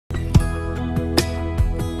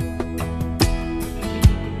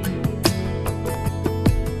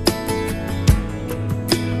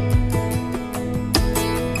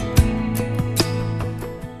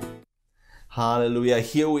Hallelujah.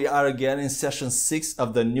 Here we are again in session 6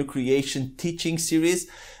 of the New Creation teaching series.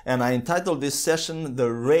 And I entitled this session,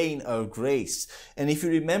 The Reign of Grace. And if you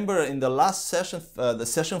remember in the last session, the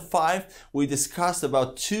session 5, we discussed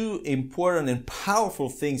about two important and powerful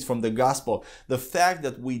things from the gospel. The fact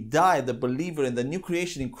that we died, the believer in the new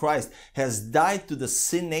creation in Christ has died to the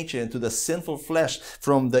sin nature and to the sinful flesh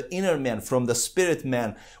from the inner man, from the spirit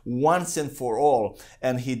man, once and for all.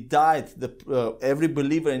 And he died, every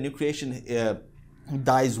believer in new creation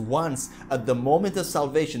dies once at the moment of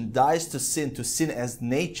salvation, dies to sin as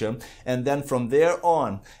nature, and then from there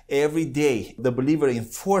on, every day, the believer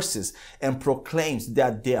enforces and proclaims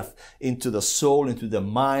that death into the soul, into the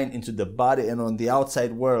mind, into the body, and on the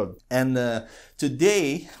outside world. And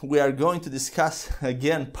today, we are going to discuss,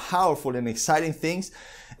 again, powerful and exciting things.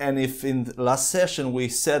 And if in the last session we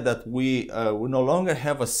said that we no longer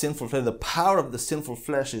have a sinful flesh, the power of the sinful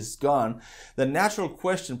flesh is gone, the natural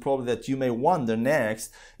question probably that you may wonder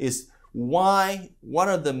next is what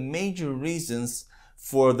are the major reasons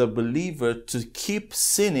for the believer to keep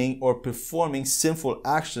sinning or performing sinful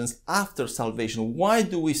actions after salvation? Why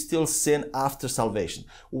do we still sin after salvation?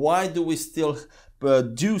 Why do we still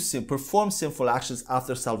perform sinful actions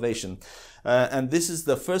after salvation? And this is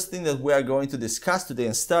the first thing that we are going to discuss today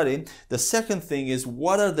and study. The second thing is,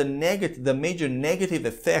 what are the major negative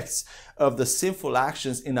effects of the sinful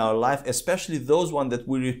actions in our life, especially those ones that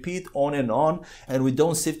we repeat on, and we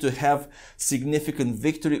don't seem to have significant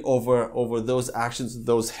victory over those actions,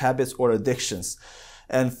 those habits or addictions.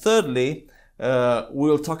 And thirdly,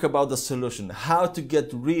 we'll talk about the solution, how to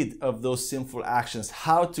get rid of those sinful actions,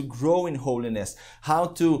 how to grow in holiness, how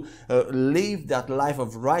to live that life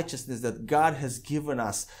of righteousness that God has given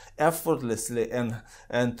us effortlessly,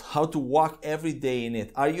 and how to walk every day in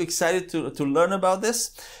it. Are you excited to learn about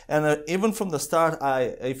this? And even from the start,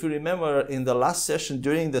 if you remember in the last session,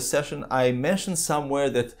 during the session, I mentioned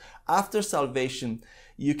somewhere that after salvation,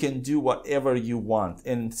 you can do whatever you want.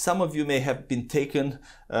 And some of you may have been taken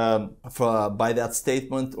by that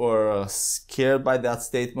statement or scared by that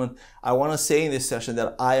statement. I want to say in this session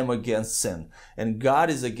that I am against sin and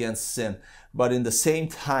God is against sin. But in the same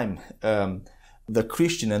time, the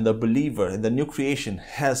Christian and the believer in the new creation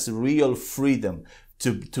has real freedom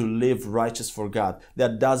to live righteous for God.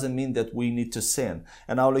 That doesn't mean that we need to sin.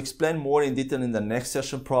 And I'll explain more in detail in the next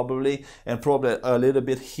session probably, and probably a little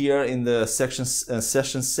bit here in the session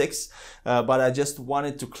 6. But I just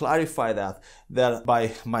wanted to clarify that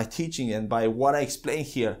by my teaching and by what I explain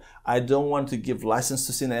here, I don't want to give license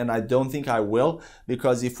to sin, and I don't think I will,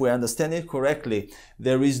 because if we understand it correctly,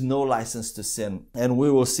 there is no license to sin. And we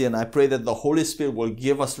will see, and I pray that the Holy Spirit will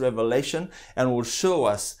give us revelation and will show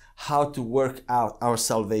us how to work out our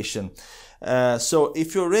salvation. So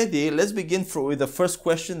if you're ready, let's begin with the first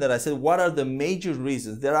question that I said, what are the major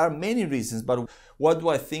reasons? There are many reasons, but what do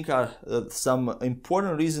I think are some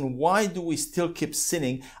important reasons? Why do we still keep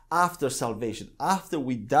sinning after salvation, after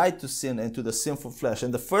we died to sin and to the sinful flesh?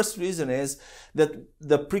 And the first reason is that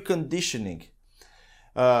the preconditioning.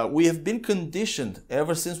 We have been conditioned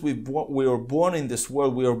ever since we were born in this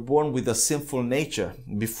world. We were born with a sinful nature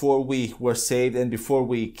before we were saved and before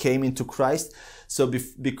we came into Christ. So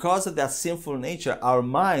because of that sinful nature, our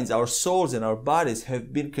minds, our souls, and our bodies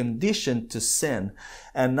have been conditioned to sin.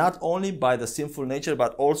 And not only by the sinful nature,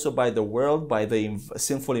 but also by the world, by the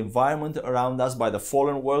sinful environment around us, by the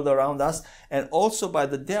fallen world around us, and also by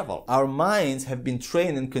the devil. Our minds have been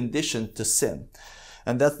trained and conditioned to sin.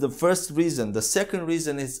 And that's the first reason. The second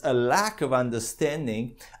reason is a lack of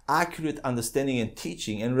understanding, accurate understanding and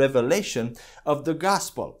teaching and revelation of the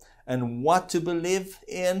gospel and what to believe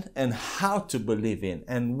in and how to believe in.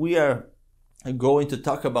 And we are going to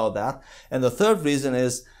talk about that. And the third reason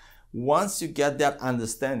is, once you get that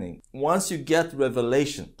understanding, once you get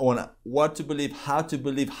revelation on what to believe, how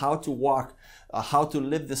to walk, how to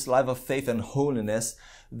live this life of faith and holiness,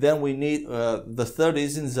 then we need, the third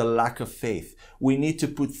reason is a lack of faith. We need to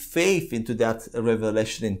put faith into that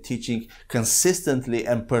revelation and teaching consistently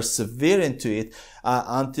and persevere into it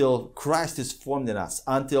until Christ is formed in us,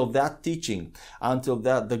 until that teaching, until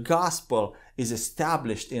that the gospel is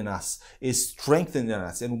established in us, is strengthened in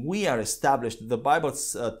us, and we are established. The Bible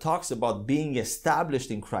talks about being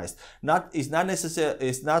established in Christ. It's not necessary,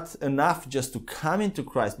 it's not enough just to come into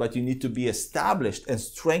Christ, but you need to be established and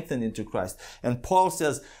strengthened into Christ. And Paul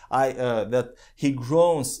says that he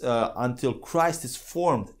groans until Christ is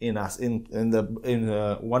formed in us. In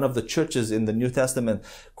one of the churches in the New Testament,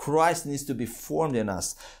 Christ needs to be formed in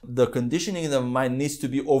us. The conditioning of the mind needs to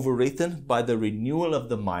be overwritten by the renewal of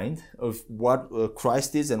the mind of what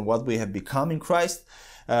Christ is and what we have become in Christ.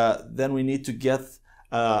 Then we need to get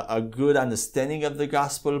a good understanding of the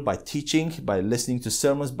gospel by teaching, by listening to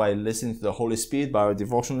sermons, by listening to the Holy Spirit, by our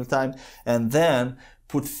devotional time, and then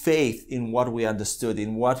put faith in what we understood,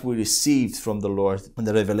 in what we received from the Lord, and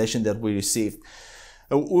the revelation that we received.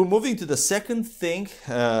 We're moving to the second thing,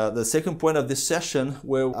 the second point of this session,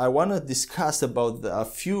 where I want to discuss about a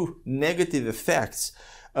few negative effects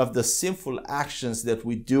of the sinful actions that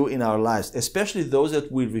we do in our lives, especially those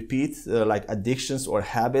that we repeat, like addictions or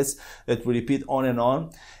habits that we repeat on and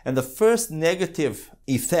on. And the first negative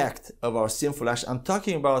effect of our sinful action, I'm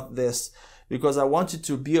talking about this because I want you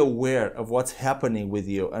to be aware of what's happening with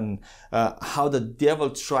you, and how the devil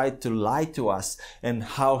tried to lie to us, and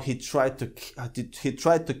how he tried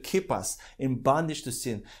to keep us in bondage to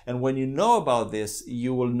sin. And when you know about this,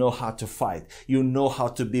 you will know how to fight. You know how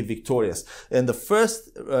to be victorious. And the first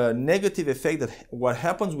negative effect that what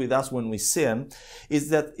happens with us when we sin is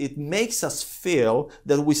that it makes us feel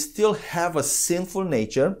that we still have a sinful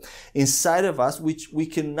nature inside of us, which we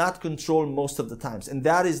cannot control most of the times. And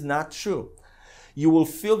that is not true. You will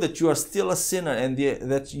feel that you are still a sinner, and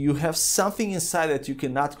that you have something inside that you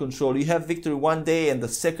cannot control. You have victory one day and the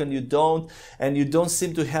second you don't, and you don't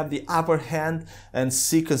seem to have the upper hand and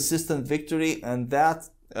see consistent victory, and that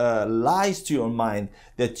lies to your mind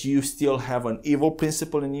that you still have an evil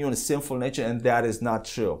principle in you and a sinful nature, and that is not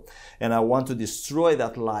true. And I want to destroy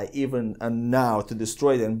that lie even now, to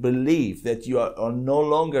destroy it and believe that you are no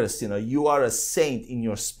longer a sinner. You are a saint in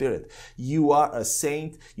your spirit. You are a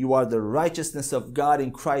saint. You are the righteousness of God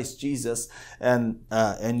in Christ Jesus, and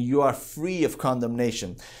you are free of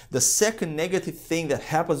condemnation. The second negative thing that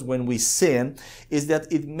happens when we sin is that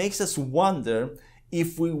it makes us wonder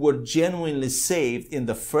if we were genuinely saved in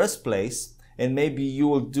the first place. And maybe you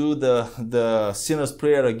will do the sinner's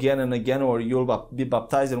prayer again and again, or you'll be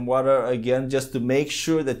baptized in water again just to make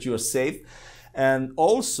sure that you're saved. And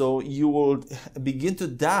also you will begin to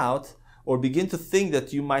doubt or begin to think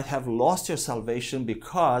that you might have lost your salvation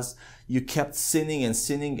because you kept sinning and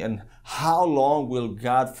sinning. And how long will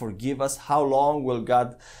God forgive us? How long will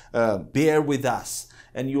God bear with us?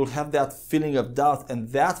 And you'll have that feeling of doubt, and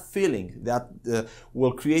that feeling that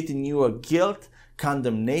will create in you a guilt,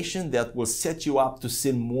 condemnation that will set you up to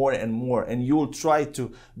sin more and more. And you will try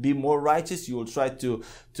to be more righteous. You will try to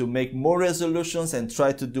make more resolutions and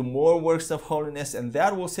try to do more works of holiness, and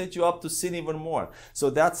that will set you up to sin even more.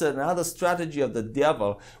 So that's another strategy of the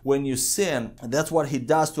devil. When you sin, that's what he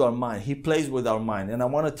does to our mind. He plays with our mind. And I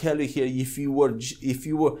want to tell you here, if you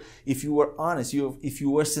were honest, if you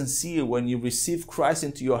were sincere when you received Christ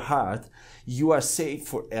into your heart, you are saved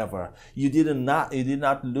forever. You did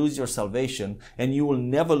not lose your salvation, and you will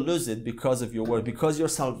never lose it because of your work, because your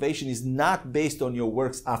salvation is not based on your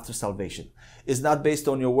works after salvation. It's not based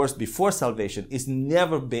on your works before salvation. It's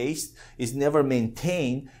never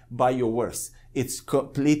maintained by your works. It's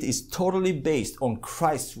totally based on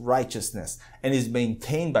Christ's righteousness, and is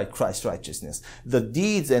maintained by Christ's righteousness. The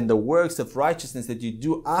deeds and the works of righteousness that you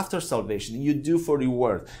do after salvation, you do for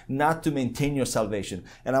reward, not to maintain your salvation.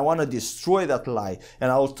 And I want to destroy that lie.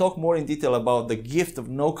 And I will talk more in detail about the gift of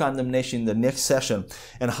no condemnation in the next session,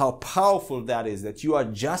 and how powerful that is, that you are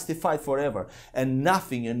justified forever, and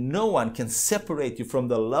nothing and no one can separate you from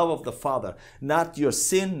the love of the Father. Not your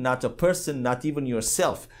sin, not a person, not even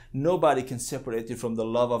yourself. Nobody can separate you from the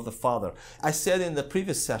love of the Father. I said in the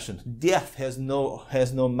previous session, death has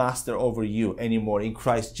no master over you anymore in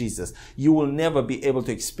Christ Jesus. You will never be able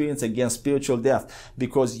to experience again spiritual death,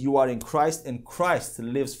 because you are in Christ, and Christ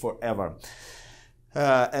lives forever.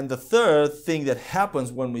 And the third thing that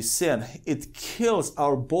happens when we sin, it kills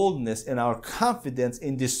our boldness and our confidence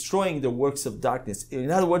in destroying the works of darkness.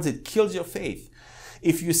 In other words, it kills your faith.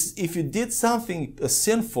 If you did something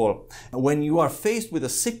sinful, when you are faced with a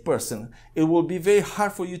sick person, it will be very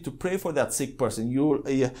hard for you to pray for that sick person. You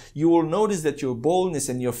will notice that your boldness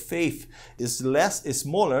and your faith is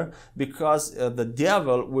smaller, because the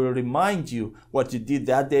devil will remind you what you did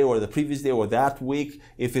that day or the previous day or that week,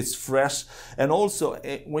 if it's fresh. And also,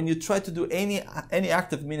 when you try to do any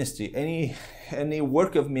act of ministry, any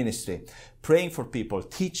work of ministry, praying for people,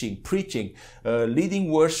 teaching, preaching, leading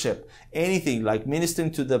worship, anything like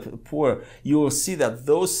ministering to the poor, you will see that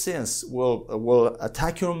those sins will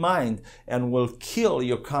attack your mind and will kill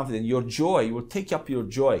your confidence, your joy. You will take up your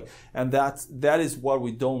joy. And that is what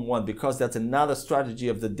we don't want, because that's another strategy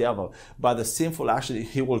of the devil. By the sinful action,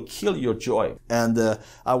 he will kill your joy. And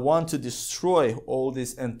I want to destroy all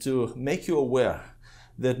this and to make you aware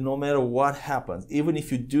that no matter what happens, even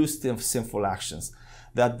if you do sinful actions,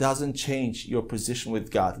 that doesn't change your position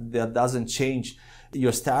with God. That doesn't change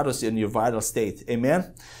your status and your vital state.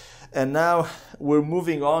 Amen? And now we're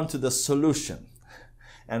moving on to the solution.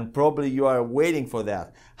 and probably you are waiting for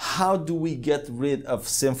that. How do we get rid of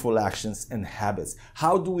sinful actions and habits?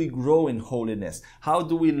 How do we grow in holiness? How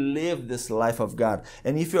do we live this life of God?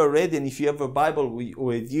 And if you're ready and if you have a Bible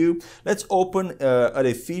with you, let's open at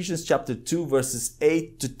Ephesians chapter 2 verses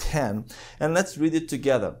 8 to 10 and let's read it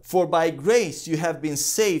together. For by grace you have been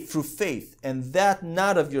saved through faith, and that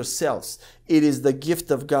not of yourselves. It is the gift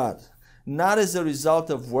of God, not as a result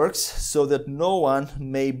of works, so that no one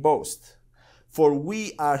may boast. For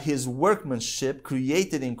we are his workmanship,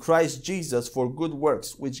 created in Christ Jesus for good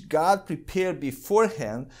works, which God prepared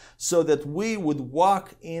beforehand so that we would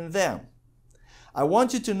walk in them. I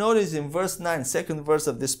want you to notice in verse 9, second verse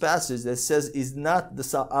of this passage, that says,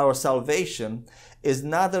 our salvation is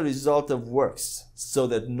not a result of works, so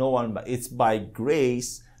that no one, it's by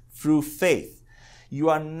grace through faith. You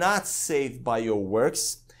are not saved by your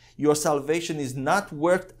works. Your salvation is not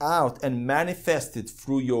worked out and manifested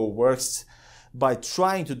through your works by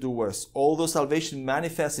trying to do works. Although salvation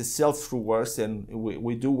manifests itself through works, and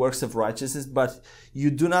we do works of righteousness, but you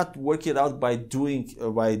do not work it out by doing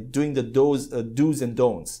the do's and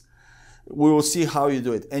don'ts. We will see how you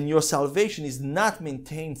do it. And your salvation is not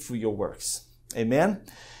maintained through your works. Amen?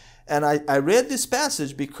 And I read this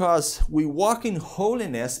passage because we walk in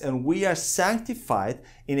holiness and we are sanctified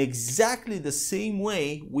in exactly the same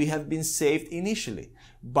way we have been saved initially,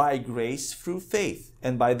 by grace through faith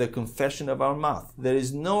and by the confession of our mouth. There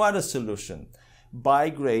is no other solution.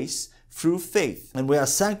 By grace through faith. And we are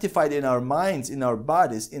sanctified in our minds, in our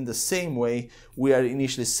bodies, in the same way we are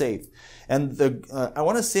initially saved. And I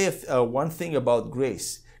want to say one thing about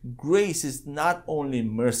grace. Grace is not only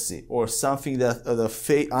mercy or something that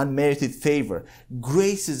unmerited favor.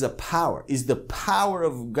 Grace is a power, is the power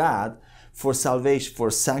of God for salvation, for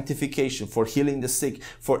sanctification, for healing the sick.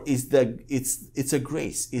 It's a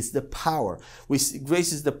grace. It's the power.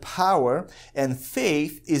 Grace is the power, and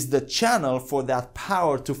faith is the channel for that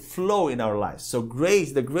power to flow in our lives. So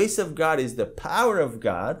grace, the grace of God is the power of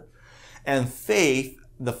God, and faith,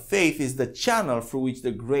 the faith is the channel through which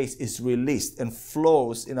the grace is released and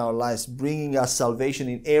flows in our lives, bringing us salvation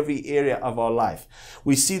in every area of our life.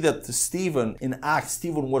 We see that Stephen, in Acts,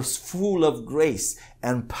 Stephen was full of grace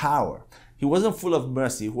and power. He wasn't full of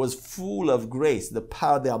mercy. He was full of grace, the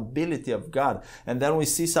power, the ability of God. And then we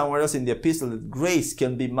see somewhere else in the epistle that grace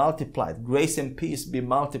can be multiplied. Grace and peace be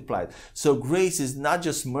multiplied. So grace is not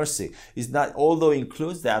just mercy. It's not, although it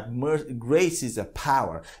includes that, grace is a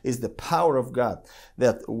power, is the power of God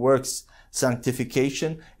that works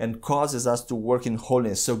sanctification and causes us to work in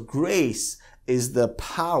holiness. So grace is the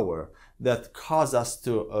power that cause us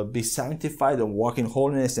to be sanctified and walk in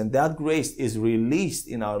holiness. And that grace is released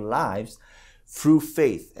in our lives through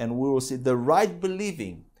faith. And we will see the right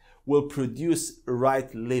believing will produce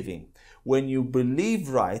right living. When you believe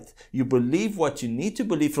right, you believe what you need to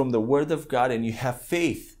believe from the Word of God, and you have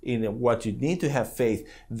faith in what you need to have faith,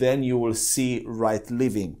 then you will see right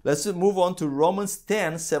living. Let's move on to Romans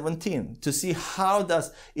 10:17 to see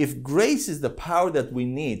if grace is the power that we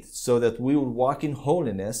need so that we will walk in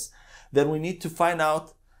holiness, then we need to find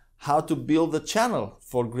out how to build the channel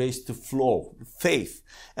for grace to flow, faith.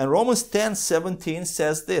 And Romans 10:17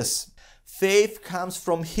 says this, faith comes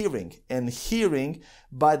from hearing, and hearing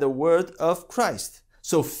by the word of Christ.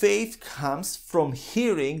 So faith comes from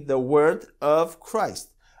hearing the word of Christ,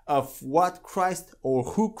 of what Christ or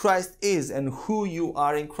who Christ is and who you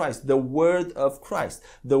are in Christ. The word of Christ,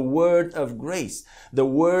 the word of grace, the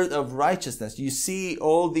word of righteousness. You see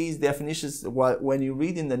all these definitions when you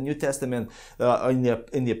read in the New Testament, in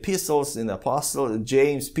the epistles, in the Apostle,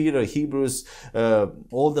 James, Peter, Hebrews,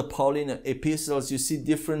 all the Pauline epistles, you see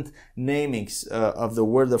different namings of the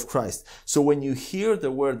word of Christ. So when you hear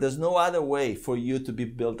the word, there's no other way for you to be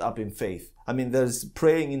built up in faith. I mean, there's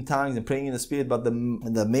praying in tongues and praying in the Spirit, but the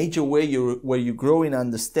major way where you grow in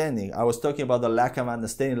understanding, I was talking about the lack of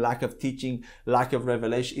understanding, lack of teaching, lack of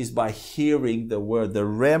revelation, is by hearing the word, the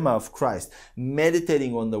rhema of Christ,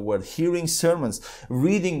 meditating on the word, hearing sermons,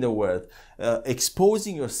 reading the word,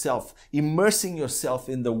 exposing yourself, immersing yourself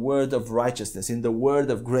in the word of righteousness, in the word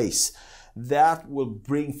of grace. That will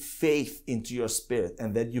bring faith into your spirit,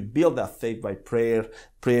 and then you build that faith by prayer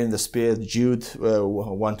in the Spirit. Jude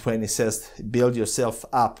 1:20 says, build yourself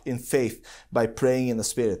up in faith by praying in the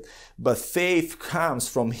Spirit. But faith comes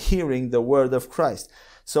from hearing the word of Christ.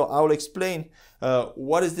 So I will explain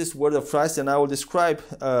what is this word of Christ, and I will describe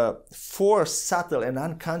 4 subtle and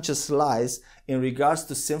unconscious lies in regards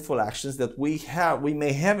to sinful actions that we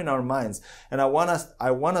may have in our minds, and I want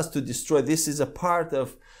us to destroy. This is a part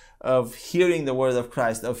of hearing the word of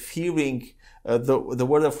Christ, of hearing the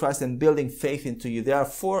word of Christ and building faith into you. There are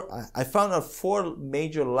I found out 4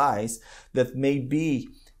 major lies that may be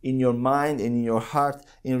in your mind and in your heart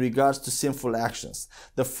in regards to sinful actions.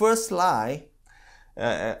 The first lie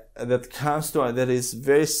that comes to us, that is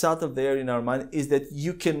very subtle there in our mind, is that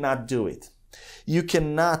you cannot do it. You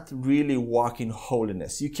cannot really walk in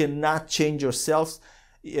holiness. You cannot change yourself,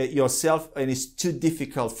 and it's too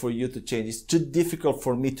difficult for you to change. It's too difficult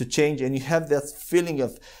for me to change, and you have that feeling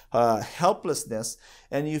of helplessness,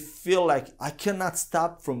 and you feel like, I cannot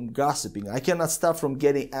stop from gossiping. I cannot stop from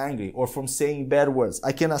getting angry or from saying bad words.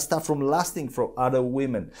 I cannot stop from lusting for other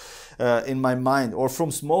women in my mind, or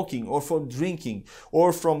from smoking, or from drinking,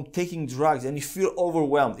 or from taking drugs, and you feel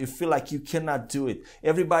overwhelmed. You feel like you cannot do it.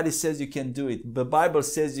 Everybody says you can do it. The Bible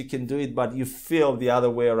says you can do it, but you feel the other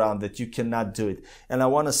way around, that you cannot do it. And I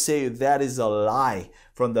want to say that is a lie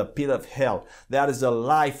from the pit of hell. That is a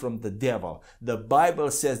lie from the devil. The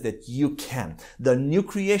Bible says that you can. The new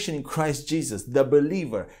creation in Christ Jesus, the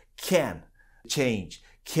believer, can change,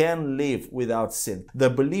 can live without sin. The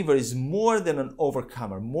believer is more than an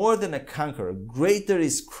overcomer, more than a conqueror. Greater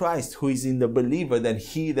is Christ who is in the believer than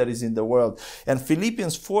he that is in the world. And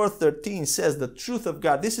Philippians 4:13 says the truth of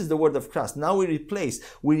God. This is the word of Christ. Now we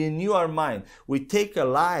renew our mind. We take a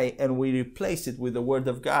lie and we replace it with the word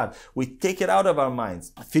of God. We take it out of our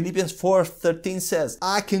minds. Philippians 4:13 says,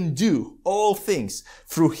 I can do all things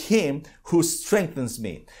through him who strengthens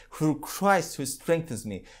me, through Christ who strengthens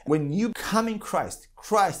me. When you come in Christ,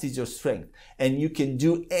 Christ is your strength, and you can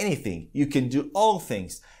do anything. You can do all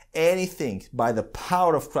things, anything, by the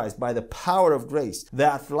power of Christ, by the power of grace.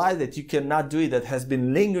 That lie that you cannot do it, that has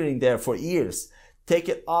been lingering there for years, take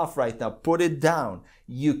it off right now. Put it down.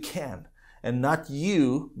 You can. And not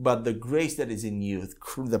you, but the grace that is in you,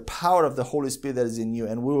 the power of the Holy Spirit that is in you.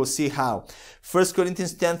 And we will see how. 1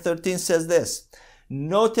 Corinthians 10:13 says this,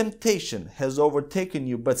 no temptation has overtaken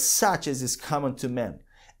you, but such as is common to men.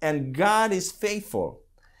 And God is faithful,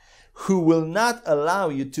 who will not allow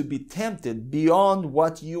you to be tempted beyond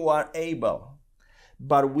what you are able,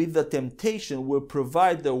 but with the temptation will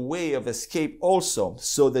provide the way of escape also,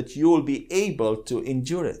 so that you will be able to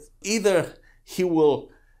endure it. Either he will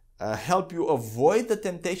help you avoid the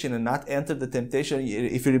temptation and not enter the temptation.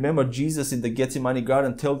 If you remember, Jesus in the Gethsemane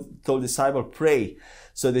garden told disciples, pray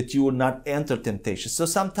so that you will not enter temptation. So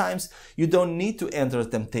sometimes you don't need to enter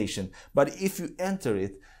temptation, but if you enter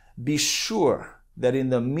it, be sure that in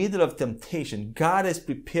the middle of temptation, God has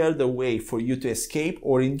prepared the way for you to escape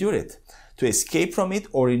or endure it. To escape from it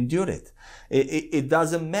or endure it. It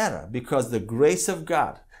doesn't matter, because the grace of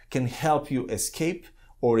God can help you escape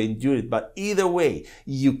or endure it. But either way,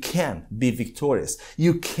 you can be victorious.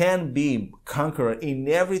 You can be conqueror in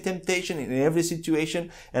every temptation, in every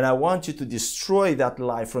situation. And I want you to destroy that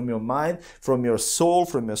lie from your mind, from your soul,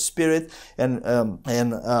 from your spirit. And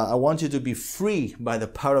I want you to be free by the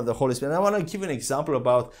power of the Holy Spirit. And I want to give you an example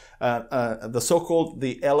about the so-called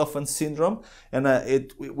the elephant syndrome, and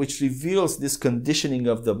which reveals this conditioning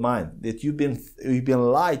of the mind, that you've been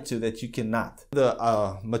lied to, that you cannot.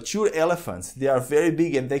 The mature elephants, they are very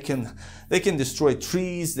big, and they can destroy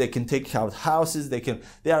trees, they can take out houses,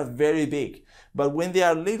 they are very big. But when they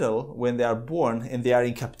are little, when they are born and they are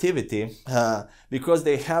in captivity, because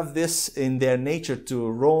they have this in their nature to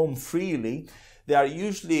roam freely, they are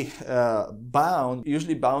usually bound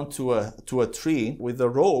to a tree with a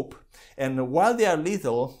rope. And while they are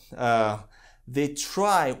little, they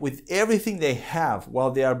try with everything they have,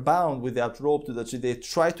 while they are bound with that rope to the tree, they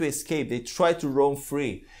try to escape, they try to roam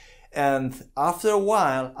free. And after a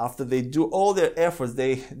while, after they do all their efforts,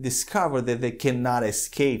 they discover that they cannot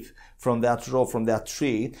escape from that rope, from that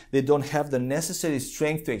tree. They don't have the necessary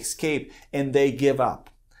strength to escape, and they give up.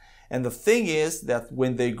 And the thing is that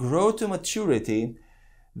when they grow to maturity,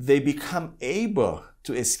 they become able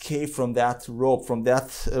to escape from that rope, from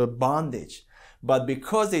that bondage. But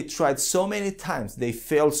because they tried so many times, they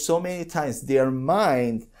failed so many times, their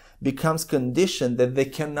mind becomes conditioned that they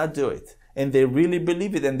cannot do it. And they really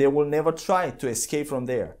believe it, and they will never try to escape from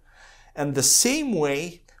there. And the same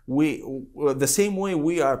way we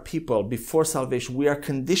are people before salvation, we are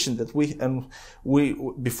conditioned that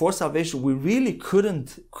before salvation, we really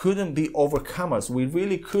couldn't be overcomers. We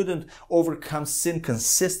really couldn't overcome sin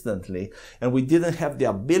consistently, and we didn't have the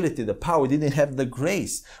ability, the power, we didn't have the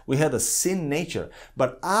grace. We had a sin nature.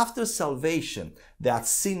 But after salvation, that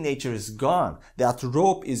sin nature is gone. That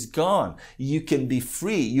rope is gone. You can be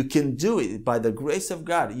free. You can do it by the grace of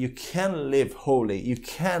God. You can live holy. You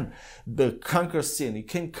can conquer sin. You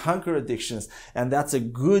can conquer addictions. And that's a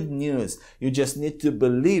good news. You just need to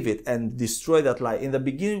believe it and destroy that lie. In the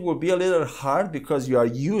beginning it will be a little hard because you are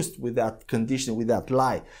used with that condition, with that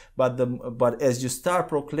lie. But as you start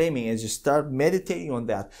proclaiming, as you start meditating on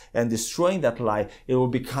that and destroying that lie, it will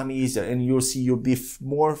become easier, and you'll see you'll be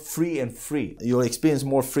more free and free. You'll experience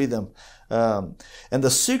more freedom. And the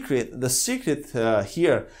secret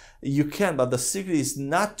here, you can, but the secret is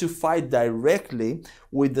not to fight directly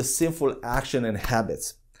with the sinful action and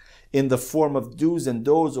habits in the form of do's and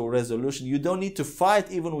don'ts or resolution. You don't need to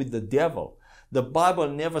fight even with the devil. The Bible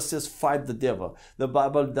never says fight the devil. The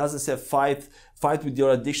Bible doesn't say fight with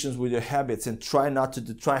your addictions, with your habits, and try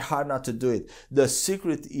hard not to do it. The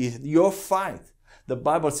secret is your fight. The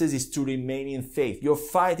Bible says is to remain in faith. Your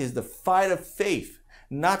fight is the fight of faith,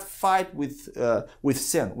 not fight with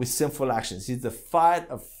sin, with sinful actions. It's the fight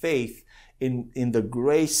of faith in the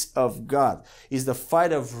grace of God. It's the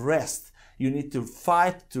fight of rest. You need to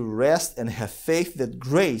fight to rest and have faith that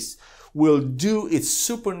grace will do its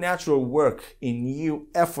supernatural work in you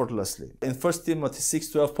effortlessly. In 1 Timothy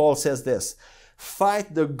 6:12, Paul says this: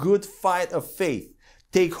 fight the good fight of faith.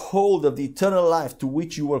 Take hold of the eternal life to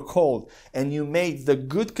which you were called, and you made the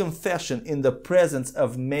good confession in the presence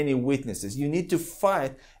of many witnesses. You need to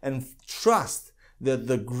fight and trust that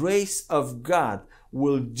the grace of God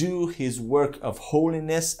will do His work of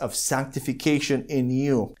holiness, of sanctification in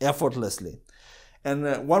you effortlessly.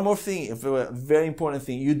 And one more thing, a very important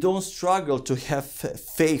thing, you don't struggle to have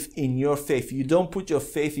faith in your faith. You don't put your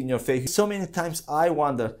faith in your faith. So many times I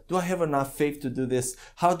wonder, do I have enough faith to do this?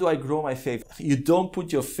 How do I grow my faith? You don't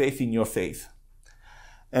put your faith in your faith.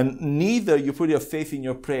 And neither you put your faith in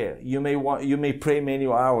your prayer. You may pray many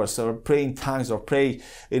hours, or pray in tongues, or pray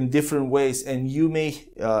in different ways, and you may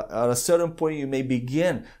at a certain point you may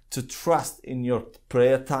begin to trust in your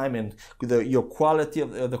prayer time and the quality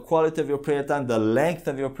of your prayer time, the length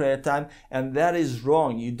of your prayer time, and that is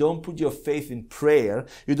wrong. You don't put your faith in prayer.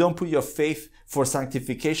 You don't put your faith for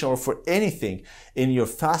sanctification or for anything in your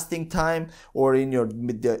fasting time or in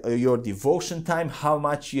your devotion time, how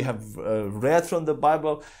much you have read from the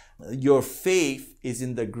Bible. Your faith is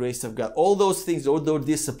in the grace of God. All those things, all those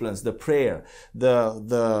disciplines, the prayer,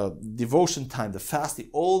 the devotion time, the fasting,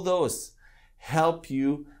 all those help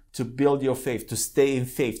you to build your faith, to stay in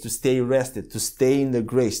faith, to stay rested, to stay in the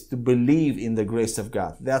grace, to believe in the grace of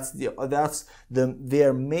God. That's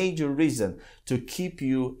their major reason to keep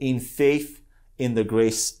you in faith in the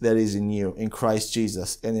grace that is in you, in Christ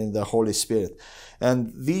Jesus and in the Holy Spirit.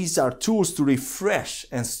 And these are tools to refresh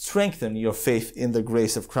and strengthen your faith in the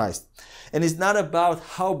grace of Christ. And it's not about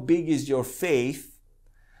how big is your faith,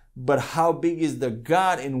 but how big is the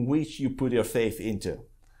God in which you put your faith into.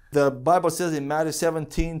 The Bible says in Matthew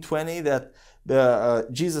 17:20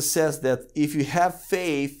 that Jesus says that if you have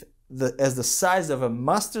faith as the size of a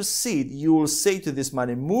mustard seed, you will say to this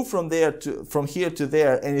mountain, move from here to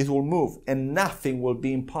there, and it will move, and nothing will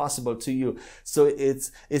be impossible to you. So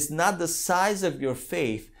it's not the size of your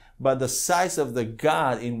faith, but the size of the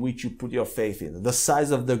God in which you put your faith in, the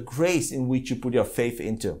size of the grace in which you put your faith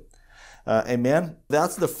into. Amen.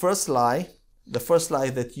 That's the first lie. The first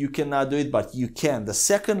lie, that you cannot do it, but you can. The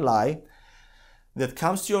second lie that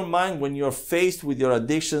comes to your mind when you're faced with your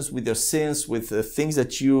addictions, with your sins, with the things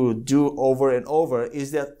that you do over and over,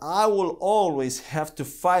 is that I will always have to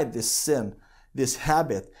fight this sin, this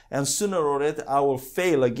habit, and sooner or later I will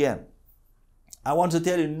fail again. I want to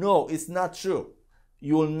tell you, no, it's not true.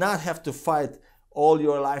 You will not have to fight all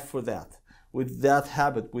your life for that, with that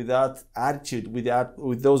habit, with that attitude,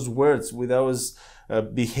 with those words, with those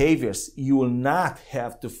behaviors. You will not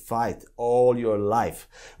have to fight all your life.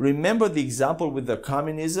 Remember the example with the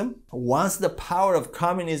communism? Once the power of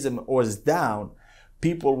communism was down,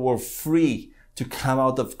 people were free to come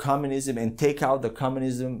out of communism and take out the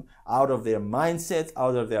communism out of their mindsets,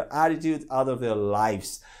 out of their attitudes, out of their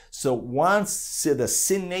lives. So once the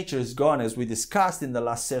sin nature is gone, as we discussed in the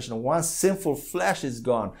last session, once sinful flesh is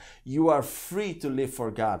gone, you are free to live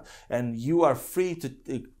for God, and you are free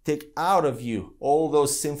to take out of you all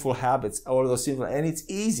those sinful habits, all those sinful, and it's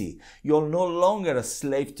easy. You're no longer a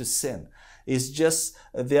slave to sin. It's just,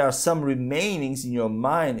 there are some remainings in your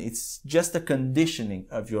mind. It's just a conditioning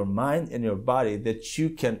of your mind and your body that you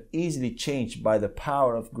can easily change by the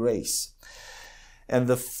power of grace. And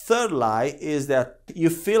the third lie is that you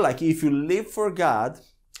feel like if you live for God,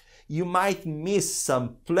 you might miss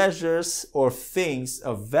some pleasures or things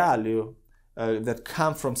of value that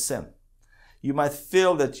come from sin. You might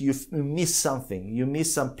feel that you miss something. You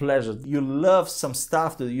miss some pleasure. You love some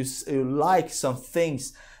stuff, that you like some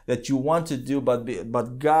things that you want to do,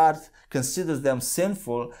 but God considers them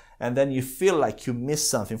sinful, and then you feel like you miss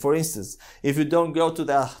something. For instance, if you don't go to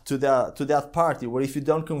that party, or if you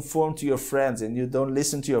don't conform to your friends and you don't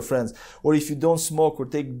listen to your friends, or if you don't smoke or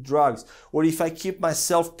take drugs, or if I keep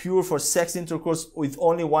myself pure for sex intercourse with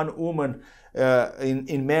only one woman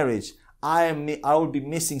in marriage, I will be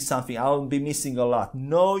missing something. I will be missing a lot.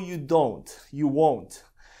 No, you don't. You won't.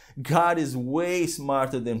 God is way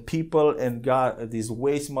smarter than people, and God is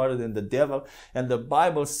way smarter than the devil. And the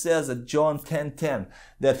Bible says at John 10:10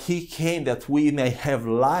 that He came that we may have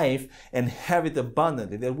life and have it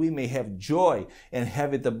abundantly, that we may have joy and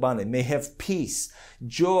have it abundantly, may have peace,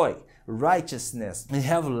 joy, righteousness, and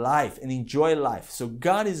have life and enjoy life. So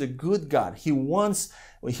God is a good God. He wants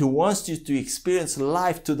you to experience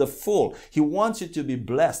life to the full. He wants you to be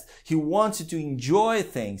blessed. He wants you to enjoy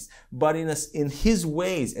things, but in His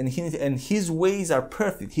ways, and His ways are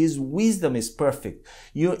perfect. His wisdom is perfect.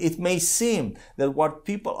 It may seem that what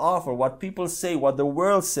people offer, what people say, what the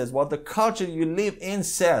world says, what the culture you live in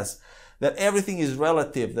says, that everything is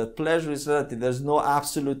relative, that pleasure is relative, there's no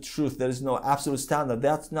absolute truth, there is no absolute standard.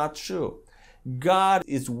 That's not true. God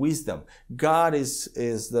is wisdom. God is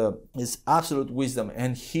absolute wisdom,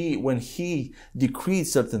 and when He decreed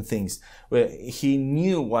certain things, He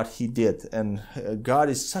knew what He did, and God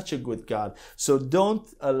is such a good God. So don't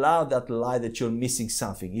allow that lie that you're missing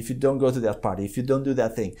something. If you don't go to that party, if you don't do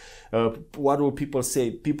that thing, what will people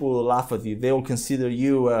say? People will laugh at you. They will consider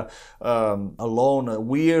you alone, a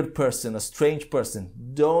weird person, a strange person.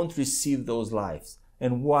 Don't receive those lies.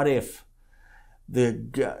 And what if?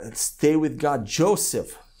 Stay with God.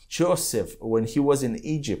 Joseph, when he was in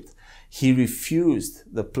Egypt, he refused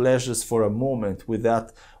the pleasures for a moment with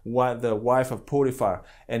the wife of Potiphar,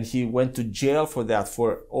 and he went to jail for that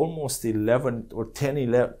for almost 11 or 10,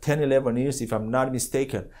 11 years, if I'm not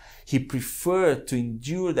mistaken. He preferred to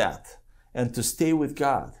endure that and to stay with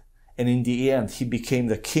God. And in the end, he became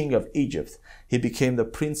the king of Egypt. He became the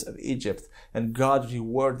prince of Egypt, and God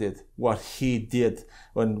rewarded what he did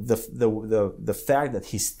when the fact that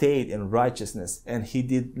he stayed in righteousness and he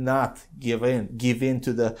did not give in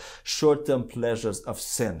to the short-term pleasures of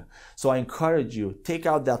sin. So I encourage you, take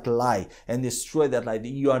out that lie and destroy that lie.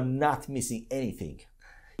 You are not missing anything.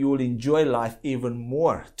 You will enjoy life even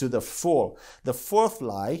more to the full. The fourth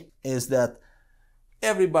lie is that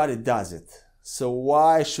everybody does it. So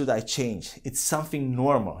why should I change? It's something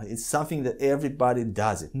normal. It's something that everybody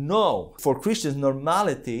does it. No, for Christians,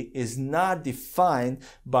 normality is not defined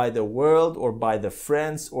by the world or by the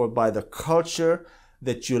friends or by the culture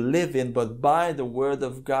that you live in, but by the Word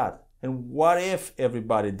of God. And what if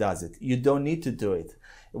everybody does it? You don't need to do it.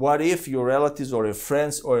 What if your relatives or your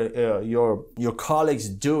friends or your colleagues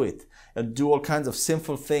do it? And do all kinds of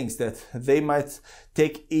sinful things that they might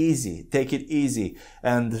take it easy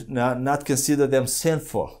and not consider them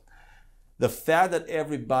sinful. The fact that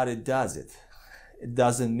everybody does it, it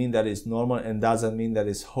doesn't mean that it's normal and doesn't mean that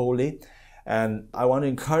it's holy. And I want to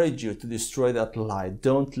encourage you to destroy that lie.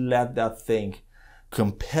 Don't let that thing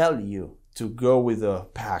compel you to go with the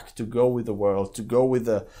pack, to go with the world, to go with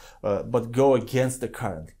but go against the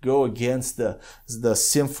current, go against the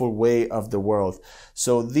sinful way of the world.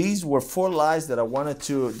 So these were 4 lies that I wanted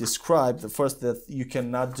to describe. The first, that you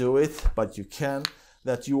cannot do it, but you can.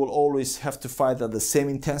 That you will always have to fight at the same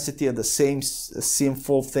intensity and the same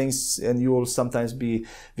sinful things, and you will sometimes be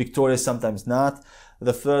victorious, sometimes not.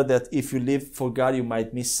 The third, that if you live for God, you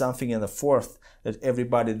might miss something. And the fourth, that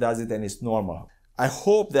everybody does it and it's normal. I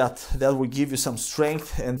hope that will give you some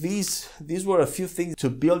strength, and these were a few things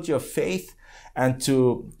to build your faith and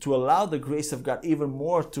to allow the grace of God even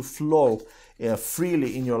more to flow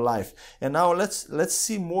freely in your life. And now let's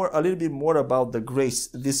see a little bit more about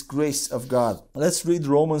this grace of God. Let's read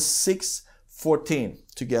Romans 6:14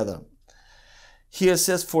 together. Here it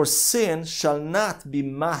says, "For sin shall not be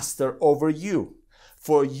master over you,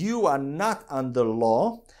 for you are not under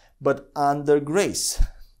law, but under grace."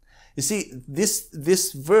 You see,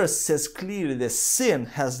 this verse says clearly that sin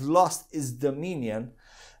has lost its dominion,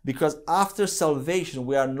 because after salvation,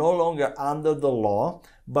 we are no longer under the law,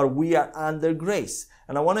 but we are under grace.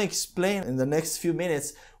 And I want to explain in the next few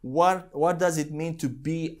minutes what does it mean to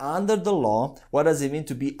be under the law, what does it mean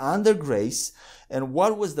to be under grace, and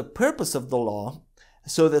what was the purpose of the law,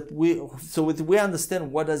 so that we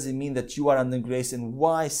understand what does it mean that you are under grace, and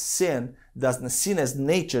why sin as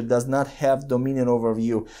nature does not have dominion over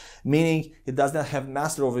you, meaning it does not have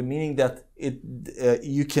master over, meaning that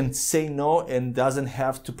you can say no and doesn't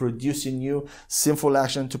have to produce in you sinful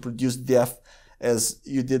action to produce death as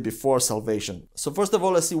you did before salvation. So first of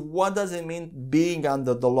all, let's see, what does it mean being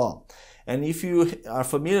under the law? And if you are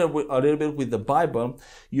familiar with a little bit with the Bible,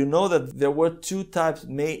 you know that there were two types,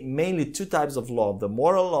 mainly two types of law, the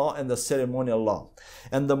moral law and the ceremonial law.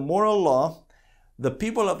 And the moral law, the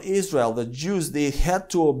people of Israel, the Jews, they had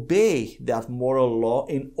to obey that moral law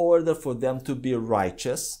in order for them to be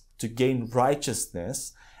righteous, to gain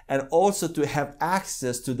righteousness, and also to have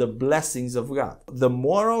access to the blessings of God. The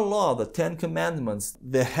moral law, the 10 Commandments,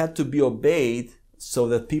 they had to be obeyed so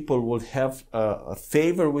that people would have a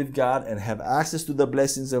favor with God and have access to the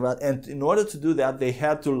blessings of God. And in order to do that, they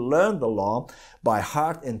had to learn the law by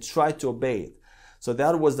heart and try to obey it. So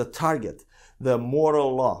that was the target, the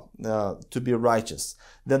moral law, to be righteous.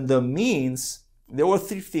 Then the means, there were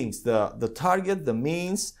three things, the target, the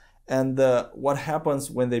means, and what happens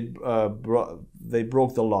when they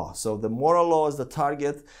broke the law. So the moral law is the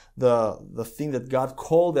target, the thing that God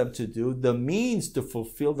called them to do. The means to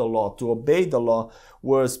fulfill the law, to obey the law,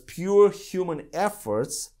 was pure human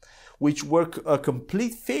efforts, which were a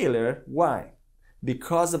complete failure. Why?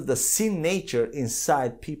 Because of the sin nature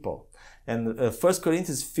inside people. And 1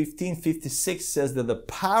 Corinthians 15:56 says that the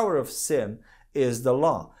power of sin is the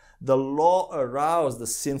law. The law aroused the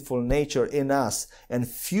sinful nature in us and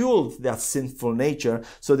fueled that sinful nature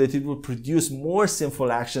so that it would produce more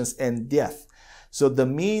sinful actions and death. So the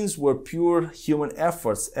means were pure human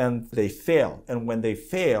efforts, and they failed. And when they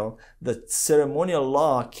failed, the ceremonial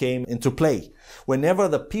law came into play. Whenever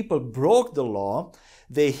the people broke the law,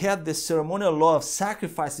 they had this ceremonial law of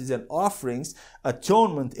sacrifices and offerings,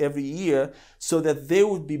 atonement every year, so that they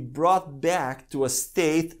would be brought back to a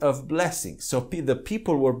state of blessing. So the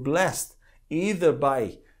people were blessed either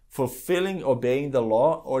by fulfilling, obeying the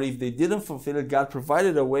law, or if they didn't fulfill it, God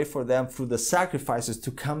provided a way for them through the sacrifices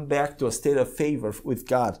to come back to a state of favor with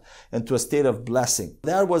God and to a state of blessing.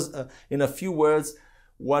 That was, in a few words,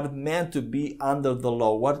 what it meant to be under the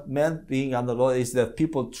law. What meant being under the law is that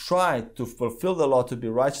people tried to fulfill the law to be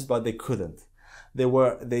righteous, but they couldn't. They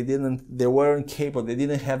weren't capable. They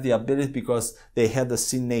didn't have the ability because they had the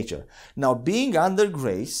sin nature. Now, being under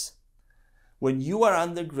grace, when you are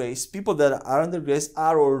under grace, people that are under grace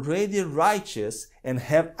are already righteous and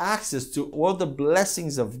have access to all the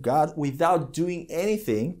blessings of God without doing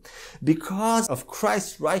anything because of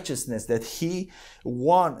Christ's righteousness that He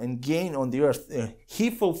won and gained on the earth.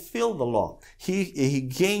 He fulfilled the law. He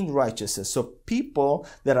gained righteousness. So people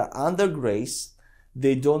that are under grace,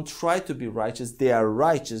 they don't try to be righteous. They are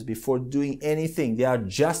righteous before doing anything. They are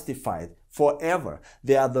justified forever.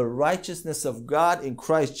 They are the righteousness of God in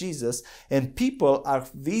Christ Jesus. And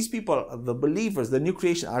these people, the believers, the new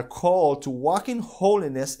creation, are called to walk in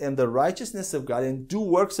holiness and the righteousness of God and do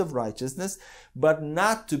works of righteousness, but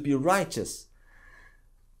not to be righteous.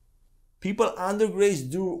 People under grace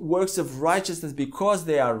do works of righteousness because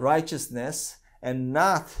they are righteousness and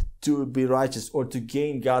not to be righteous or to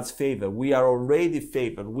gain God's favor. We are already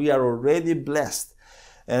favored. We are already blessed.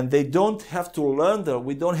 And we don't have to learn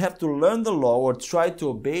the law or try to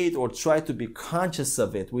obey it or try to be conscious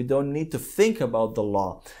of it. We don't need to think about the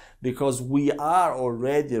law because we are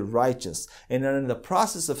already righteous. And in the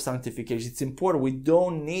process of sanctification, it's important. We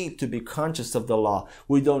don't need to be conscious of the law.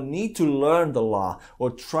 We don't need to learn the law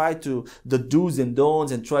or try the do's and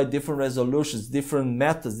don'ts and try different resolutions, different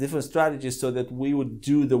methods, different strategies so that we would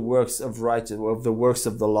do the works of righteousness, of the works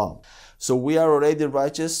of the law. So we are already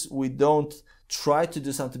righteous. We don't try to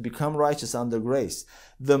do something to become righteous under grace.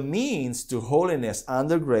 The means to holiness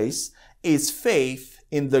under grace is faith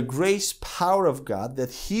in the grace power of God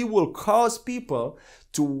that He will cause people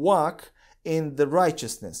to walk in the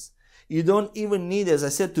righteousness. You don't even need, as I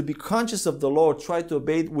said, to be conscious of the law or try to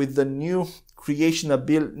obey it with the new creation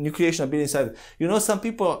ability inside. You know, some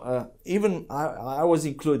people, even I was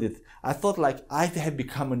included, I thought like I had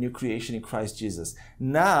become a new creation in Christ Jesus.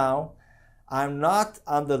 Now, I'm not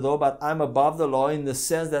under the law, but I'm above the law in the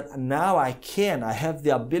sense that now I have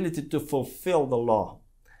the ability to fulfill the law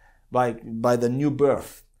by the new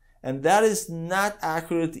birth. And that is not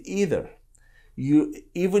accurate either.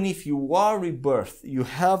 Even if you are rebirthed, you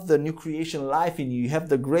have the new creation life in you, you have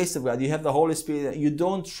the grace of God, you have the Holy Spirit, you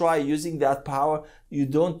don't try using that power, you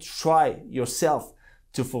don't try yourself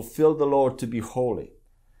to fulfill the law, to be holy.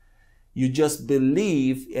 You just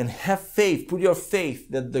believe and have faith, put your faith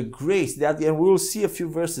that the grace, and we will see a few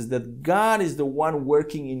verses, that God is the one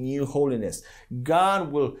working in you holiness.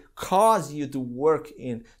 God will cause you to work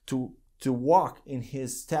to walk in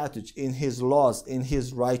His statutes, in His laws, in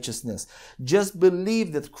His righteousness. Just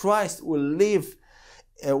believe that Christ will live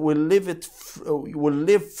will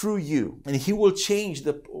live through you, and he will change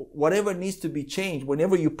whatever needs to be changed.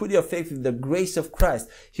 Whenever you put your faith in the grace of Christ,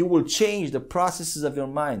 he will change the processes of your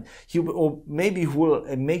mind. Or maybe he will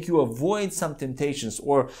make you avoid some temptations,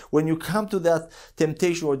 or when you come to that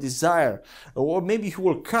temptation or desire, or maybe he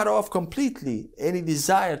will cut off completely any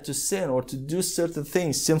desire to sin or to do certain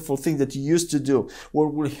things, sinful things that you used to do, or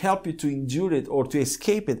will help you to endure it or to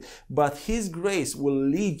escape it. But his grace will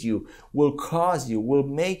lead you, will cause you,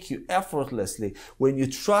 will make you effortlessly. When you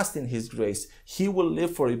trust in his grace, he will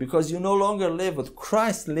live for you, because you no longer live, but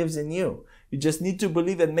Christ lives in you. You just need to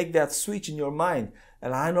believe and make that switch in your mind.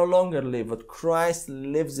 And I no longer live, but Christ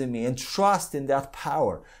lives in me. And trust in that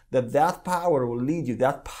power, that power will lead you.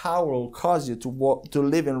 That power will cause you to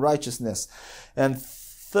live in righteousness. And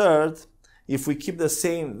third, if we keep the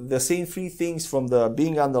same three things from the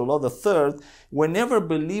being under law, the third, whenever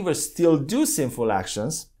believers still do sinful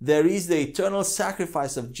actions, there is the eternal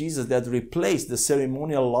sacrifice of Jesus that replaced the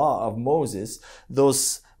ceremonial law of Moses,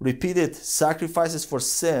 those repeated sacrifices for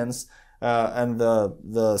sins, and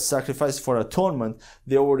the sacrifice for atonement.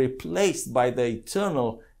 They were replaced by the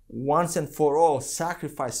eternal, once and for all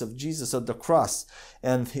sacrifice of Jesus at the cross.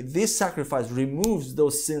 And this sacrifice removes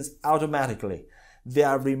those sins automatically. They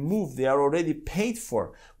are removed. They are already paid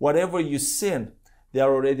for. Whatever you sin, they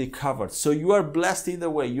are already covered. So you are blessed either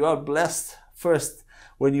way. You are blessed first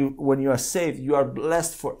when you are saved. You are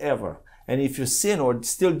blessed forever. And if you sin or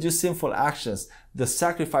still do sinful actions, the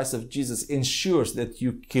sacrifice of Jesus ensures that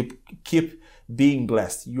you keep being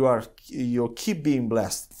blessed. You keep being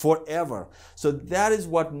blessed forever. So that is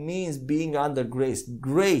what means being under grace.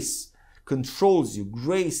 Grace controls you.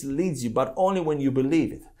 Grace leads you, but only when you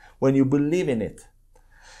believe it. When you believe in it.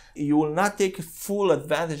 You will not take full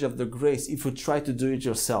advantage of the grace if you try to do it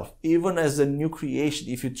yourself. Even as a new creation,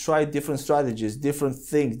 if you try different strategies, different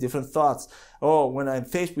things, different thoughts. Oh, when I'm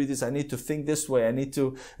faced with this, I need to think this way. I need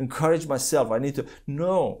to encourage myself.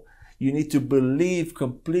 No. You need to believe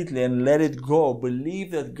completely and let it go.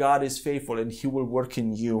 Believe that God is faithful and he will work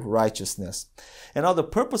in you righteousness. And now the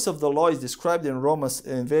purpose of the law is described in Romans,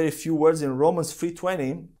 in very few words, in Romans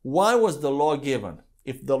 3:20. Why was the law given?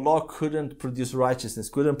 If the law couldn't produce righteousness,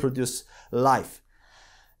 couldn't produce life.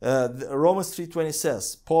 Romans 3:20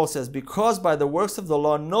 says, Paul says, because by the works of the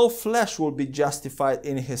law no flesh will be justified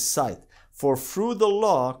in his sight, for through the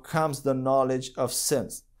law comes the knowledge of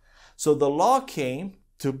sins. So the law came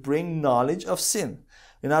to bring knowledge of sin.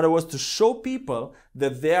 In other words, to show people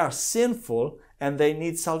that they are sinful and they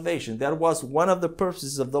need salvation. That was one of the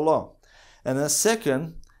purposes of the law. And then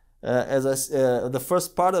second, the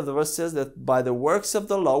first part of the verse says that by the works of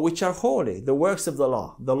the law, which are holy, the works of the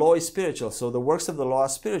law is spiritual, so the works of the law are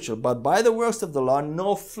spiritual, but by the works of the law,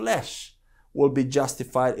 no flesh will be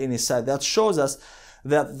justified in his sight. That shows us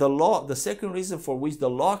that the law, the second reason for which the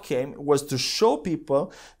law came, was to show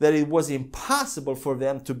people that it was impossible for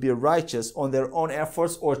them to be righteous on their own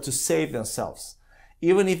efforts or to save themselves.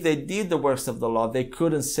 Even if they did the works of the law, they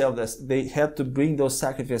couldn't save this. They had to bring those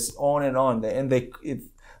sacrifices on, and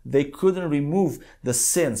they couldn't remove the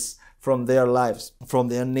sins from their lives, from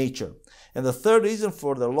their nature. And the third reason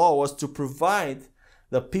for the law was to provide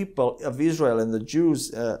the people of Israel and the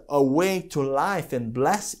Jews a way to life and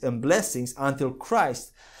blessings until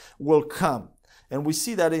Christ will come. And we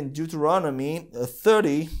see that in Deuteronomy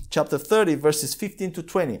chapter 30, verses 15 to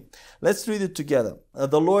 20. Let's read it together.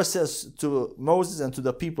 The Lord says to Moses and to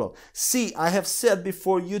the people, see, I have set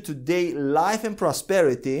before you today life and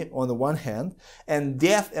prosperity on the one hand, and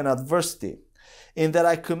death and adversity. In that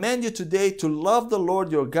I command you today to love the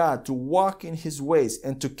Lord your God, to walk in his ways,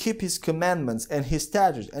 and to keep his commandments and his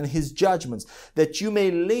statutes and his judgments, that you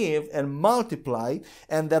may live and multiply,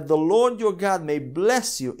 and that the Lord your God may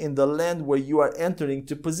bless you in the land where you are entering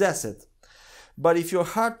to possess it. But if your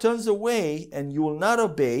heart turns away and you will not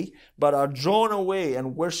obey, but are drawn away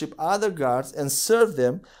and worship other gods and serve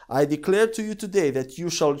them, I declare to you today that you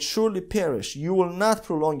shall surely perish. You will not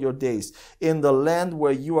prolong your days in the land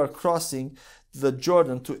where you are crossing the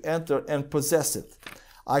Jordan to enter and possess it.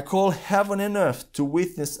 I call heaven and earth to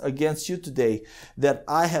witness against you today that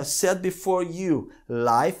I have set before you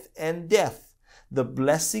life and death, the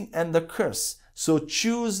blessing and the curse. So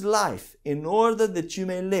choose life in order that you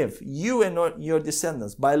may live, you and your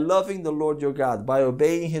descendants, by loving the Lord your God, by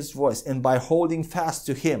obeying his voice, and by holding fast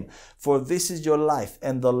to him. For this is your life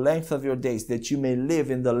and the length of your days, that you may live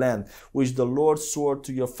in the land which the Lord swore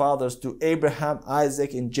to your fathers, to Abraham,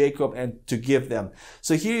 Isaac, and Jacob, and to give them.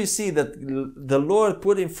 So here you see that the Lord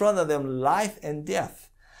put in front of them life and death,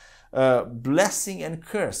 blessing and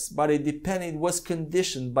curse, but it was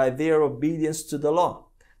conditioned by their obedience to the law.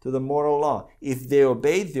 to the moral law. If they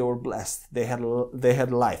obeyed, they were blessed. They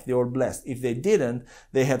had life. They were blessed. If they didn't,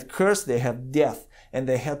 they had curse, they had death. And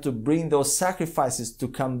they had to bring those sacrifices to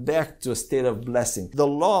come back to a state of blessing. The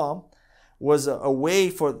law was a way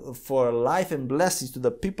for life and blessings to the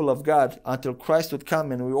people of God until Christ would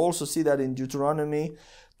come. And we also see that in Deuteronomy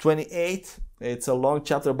 28. It's a long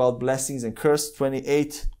chapter about blessings and curse.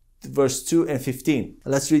 28 verse 2 and 15.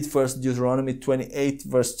 Let's read first Deuteronomy 28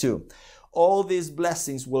 verse 2. All these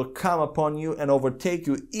blessings will come upon you and overtake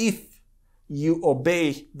you if you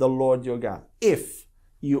obey the Lord your God. If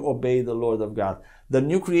you obey the Lord of God. The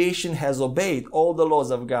new creation has obeyed all the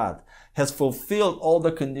laws of God, has fulfilled all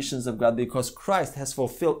the conditions of God because Christ has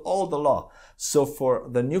fulfilled all the law. So for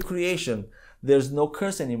the new creation, there's no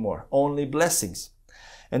curse anymore, only blessings.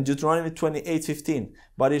 And Deuteronomy 28:15,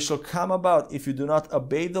 but it shall come about if you do not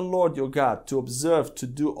obey the Lord your God to observe, to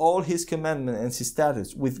do all his commandments and his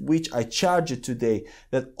statutes with which I charge you today,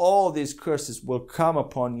 that all these curses will come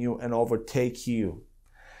upon you and overtake you.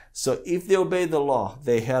 So if they obeyed the law,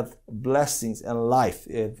 they had blessings and life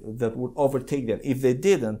that would overtake them. If they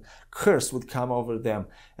didn't, curse would come over them.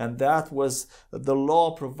 And that was, the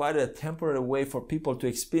law provided a temporary way for people to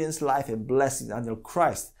experience life and blessings until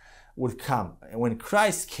Christ would come. And when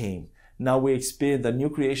Christ came, now we experience the new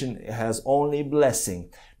creation has only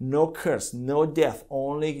blessing, no curse, no death,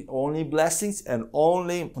 only blessings and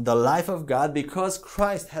only the life of God because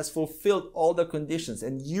Christ has fulfilled all the conditions.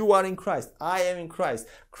 And you are in Christ. I am in Christ.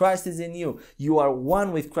 Christ is in you. You are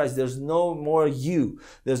one with Christ. There's no more you.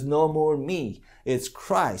 There's no more me. It's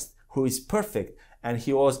Christ who is perfect. And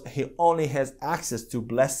he only has access to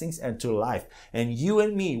blessings and to life. And you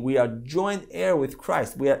and me, we are joint heir with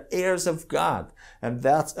Christ. We are heirs of God. And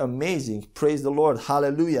that's amazing. Praise the Lord.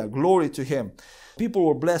 Hallelujah. Glory to him. People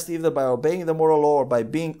were blessed either by obeying the moral law or by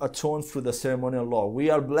being atoned through the ceremonial law.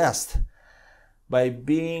 We are blessed by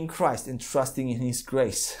being Christ and trusting in his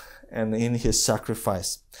grace and in his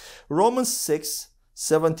sacrifice. Romans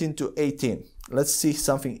 6:17-18. Let's see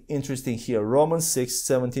something interesting here. Romans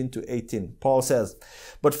 6:17-18. Paul says,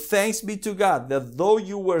 but thanks be to God that though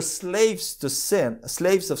you were slaves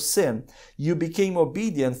of sin, you became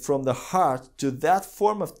obedient from the heart to that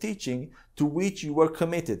form of teaching to which you were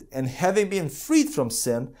committed. And having been freed from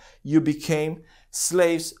sin, you became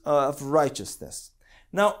slaves of righteousness.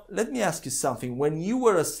 Now, let me ask you something. When you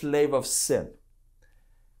were a slave of sin,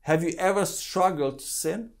 have you ever struggled to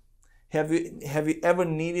sin? Have you ever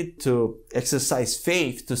needed to exercise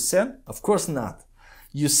faith to sin? Of course not.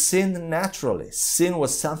 You sinned naturally. Sin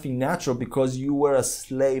was something natural because you were a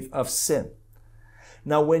slave of sin.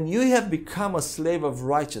 Now, when you have become a slave of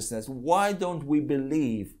righteousness, why don't we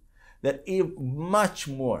believe that much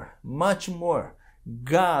more,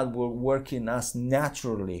 God will work in us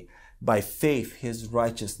naturally by faith, his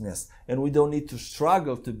righteousness. And we don't need to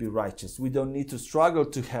struggle to be righteous. We don't need to struggle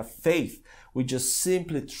to have faith. We just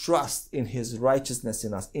simply trust in his righteousness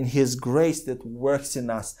in us, in his grace that works in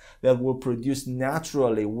us, that will produce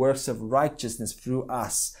naturally works of righteousness through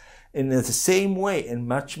us. In the same way, and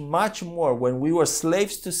much more, when we were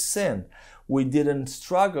slaves to sin, we didn't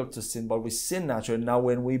struggle to sin, but we sin naturally. Now,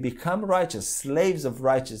 when we become righteous, slaves of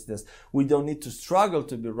righteousness, we don't need to struggle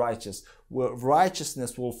to be righteous.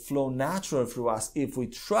 Righteousness will flow naturally through us if we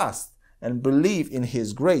trust and believe in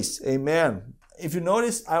his grace. Amen. If you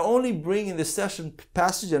notice, I only bring in this session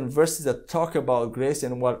passages and verses that talk about grace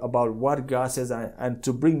and about what God says, and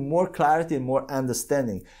to bring more clarity and more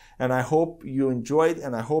understanding. And I hope you enjoyed,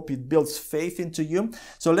 and I hope it builds faith into you.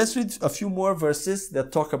 So let's read a few more verses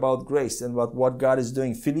that talk about grace and what God is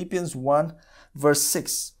doing. Philippians 1 verse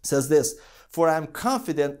 6 says this, for I am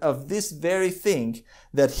confident of this very thing,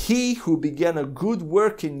 that he who began a good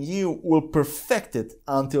work in you will perfect it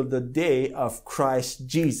until the day of Christ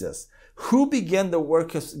Jesus. Who began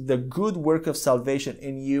the good work of salvation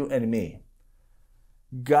in you and me?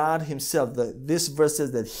 God himself. This verse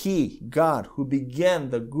says that he, God, who began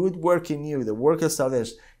the good work in you, the work of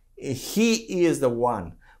salvation, he is the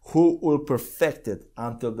one who will perfect it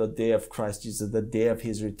until the day of Christ Jesus, the day of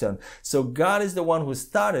his return. So God is the one who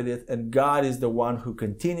started it, and God is the one who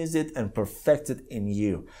continues it and perfects it in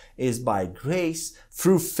you. It is by grace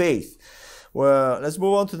through faith. Well, let's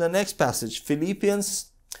move on to the next passage.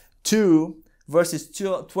 Philippians 2 verses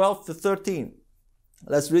 12-13.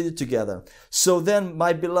 Let's read it together. So then,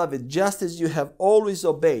 my beloved, just as you have always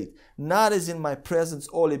obeyed, not as in my presence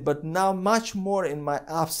only, but now much more in my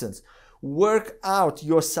absence, work out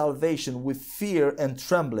your salvation with fear and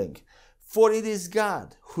trembling. For it is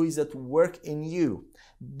God who is at work in you,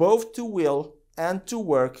 both to will and to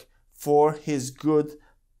work for his good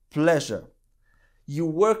pleasure. You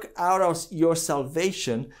work out of your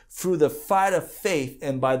salvation through the fight of faith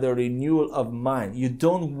and by the renewal of mind. You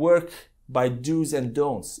don't work by do's and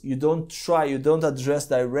don'ts. You don't address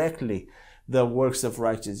directly the works of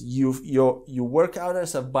righteousness. You work out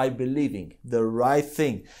yourself by believing the right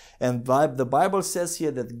thing. And the Bible says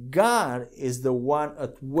here that God is the one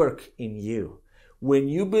at work in you. When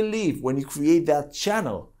you believe, when you create that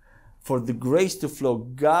channel for the grace to flow,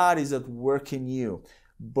 God is at work in you,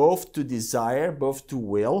 both to desire, both to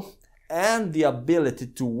will, and the ability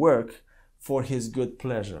to work for His good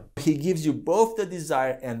pleasure. He gives you both the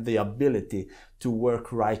desire and the ability to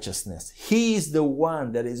work righteousness. He is the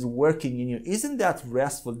one that is working in you. Isn't that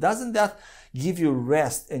restful? Doesn't that give you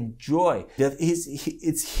rest and joy? That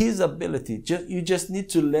it's His ability. You just need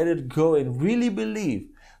to let it go and really believe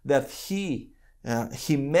that He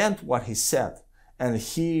meant what He said. And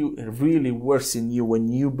He really works in you when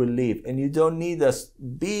you believe. And you don't need a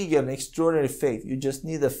big and extraordinary faith. You just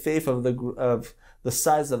need a faith of the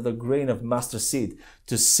size of the grain of mustard seed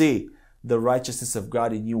to see the righteousness of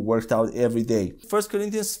God in you worked out every day. 1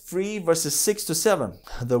 Corinthians 3 verses 6 to 7.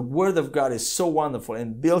 The Word of God is so wonderful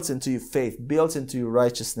and builds into your faith, builds into your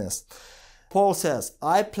righteousness. Paul says,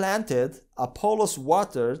 I planted, Apollos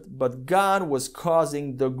watered, but God was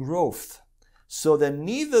causing the growth. So that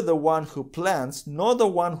neither the one who plants nor the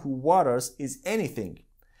one who waters is anything,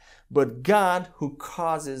 but God who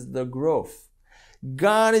causes the growth.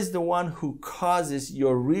 God is the one who causes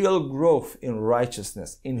your real growth in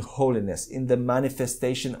righteousness, in holiness, in the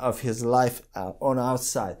manifestation of His life on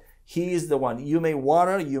outside. He is the one. You may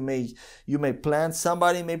water, you may plant,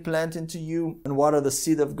 somebody may plant into you and water the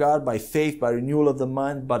seed of God by faith, by renewal of the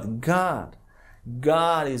mind, but God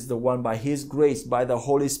is the one, by His grace, by the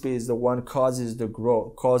Holy Spirit, is the one causing the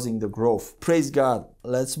growth. Praise God.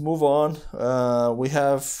 Let's move on. We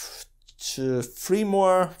have 4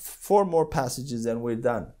 more passages and we're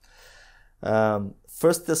done. 1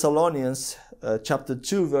 Thessalonians chapter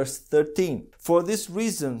 2 verse 13. For this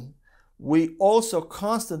reason we also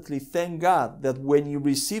constantly thank God that when you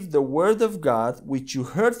received the word of God which you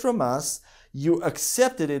heard from us, you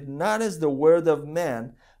accepted it not as the word of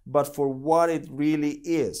man, but for what it really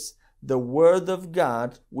is, the word of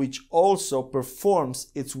God, which also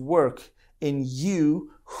performs its work in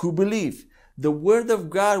you who believe. The word of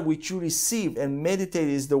God which you receive and meditate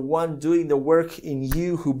is the one doing the work in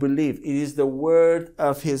you who believe. It is the word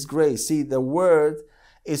of His grace. See, the word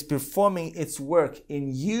is performing its work in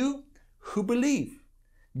you who believe.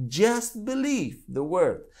 Just believe the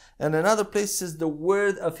word. And another place says the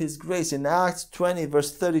word of His grace. In Acts 20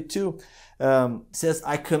 verse 32 says,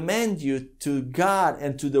 I commend you to God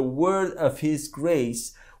and to the word of His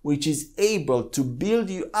grace, which is able to build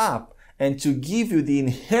you up and to give you the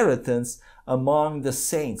inheritance among the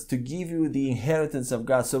saints, to give you the inheritance of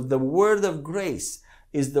God. So the word of grace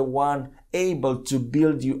is the one able to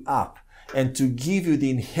build you up and to give you the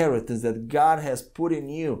inheritance that God has put in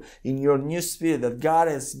you, in your new spirit, that God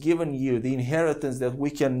has given you, the inheritance that we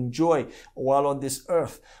can enjoy while on this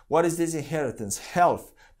earth. What is this inheritance?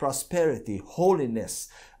 Health, prosperity, holiness,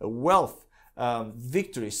 wealth,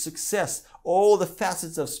 victory, success, all the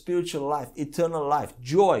facets of spiritual life, eternal life,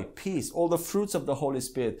 joy, peace, all the fruits of the Holy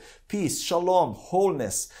Spirit, peace, shalom,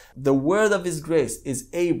 wholeness. The word of His grace is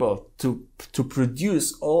able to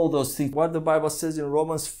produce all those things. What the Bible says in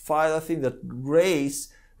Romans 5, I think that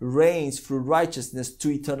grace reigns through righteousness to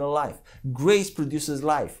eternal life. Grace produces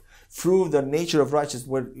life through the nature of righteousness,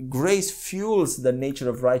 where grace fuels the nature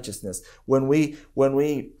of righteousness. When we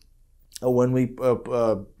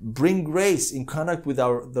bring grace in contact with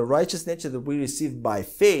the righteous nature that we receive by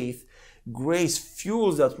faith, grace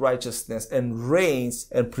fuels that righteousness and reigns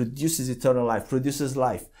and produces eternal life, produces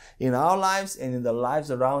life in our lives and in the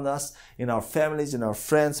lives around us, in our families, in our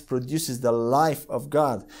friends, produces the life of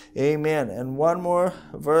God. Amen. And one more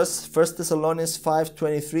verse, 1 Thessalonians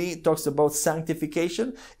 5:23, talks about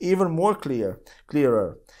sanctification, even more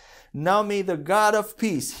clearer. Now may the God of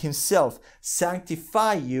peace Himself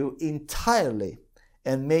sanctify you entirely,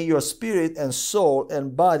 and may your spirit and soul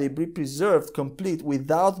and body be preserved complete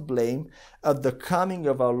without blame at the coming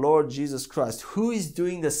of our Lord Jesus Christ. Who is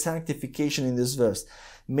doing the sanctification in this verse?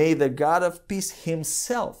 May the God of peace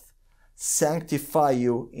Himself sanctify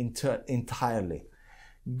you entirely.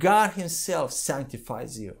 God Himself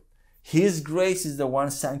sanctifies you. His grace is the one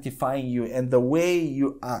sanctifying you, and the way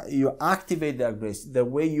you activate that grace, the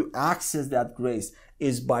way you access that grace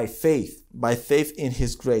is by faith in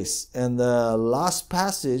His grace. And the last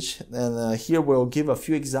passage, and here we'll give a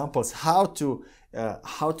few examples how to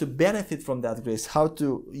benefit from that grace, how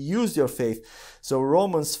to use your faith. So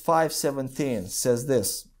Romans 5:17 says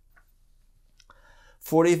this: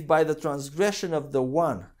 For if by the transgression of the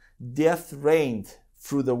one death reigned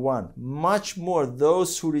through the one, much more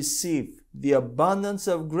those who receive the abundance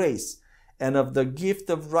of grace and of the gift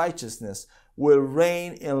of righteousness will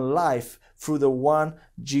reign in life through the one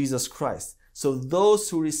Jesus Christ. So those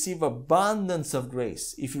who receive abundance of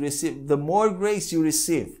grace, if you receive, the more grace you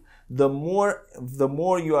receive, the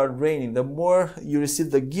more you are reigning, the more you receive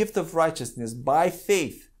the gift of righteousness by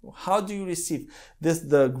faith. How do you receive this?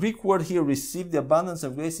 The Greek word here, receive the abundance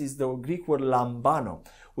of grace, is the Greek word lambano,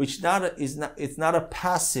 which it's not a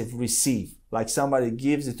passive receive, like somebody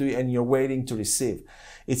gives it to you and you're waiting to receive.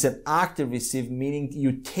 It's an active receive, meaning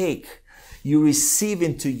you receive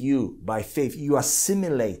into you by faith, you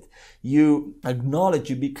assimilate, you acknowledge,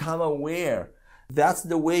 you become aware. That's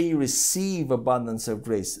the way you receive abundance of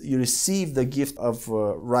grace. You receive the gift of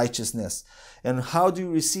righteousness. And how do you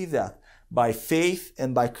receive that? By faith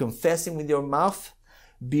and by confessing with your mouth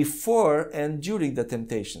before and during the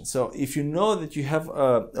temptation. So if you know that you have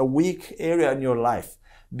a weak area in your life,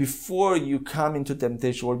 before you come into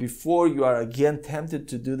temptation or before you are again tempted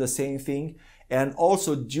to do the same thing, and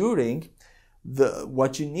also during,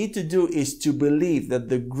 what you need to do is to believe that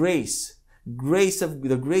the grace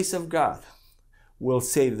of God will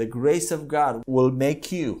save. The grace of God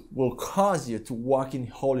will cause you to walk in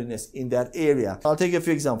holiness in that area. I'll take a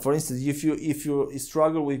few examples. For instance, if you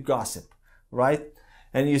struggle with gossip, right?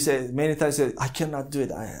 And you say many times, I cannot do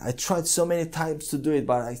it. I tried so many times to do it,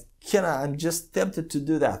 but I cannot. I'm just tempted to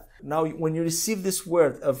do that. Now, when you receive this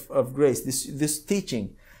word of grace, this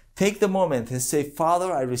teaching, take the moment and say,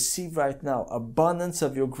 Father, I receive right now abundance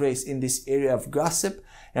of your grace in this area of gossip,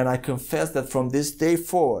 and I confess that from this day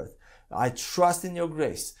forward, I trust in your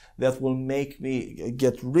grace that will make me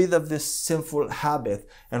get rid of this sinful habit.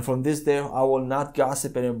 And from this day, I will not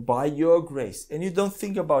gossip anymore by your grace. And you don't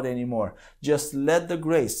think about it anymore. Just let the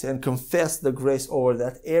grace and confess the grace over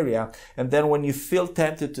that area. And then when you feel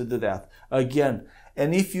tempted to do that again,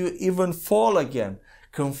 and if you even fall again,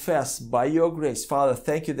 confess by your grace, Father,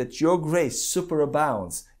 thank you that your grace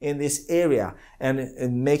superabounds in this area and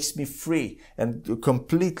it makes me free and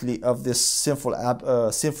completely of this sinful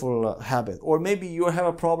habit. Or maybe you have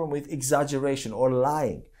a problem with exaggeration or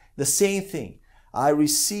lying. The same thing. I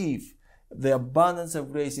receive the abundance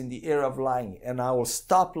of grace in the area of lying, and I will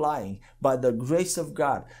stop lying by the grace of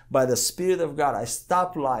God, by the Spirit of God. I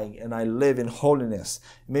stop lying and I live in holiness.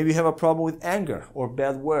 Maybe you have a problem with anger or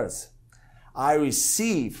bad words. I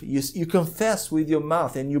receive, you confess with your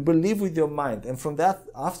mouth and you believe with your mind. And from that,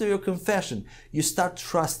 after your confession, you start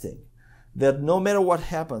trusting that no matter what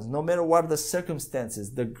happens, no matter what the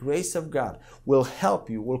circumstances, the grace of God will help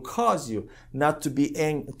you, will cause you not to be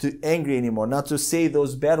angry anymore, not to say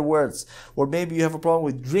those bad words. Or maybe you have a problem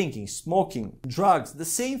with drinking, smoking, drugs, the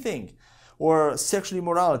same thing. Or sexual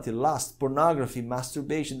immorality, lust, pornography,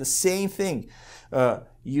 masturbation, the same thing.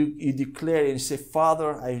 You declare and you say,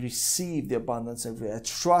 Father, I receive the abundance of grace. I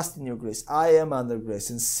trust in your grace. I am under grace.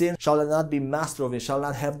 And sin shall not be master over me, shall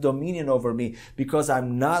not have dominion over me, because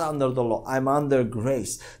I'm not under the law. I'm under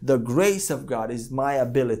grace. The grace of God is my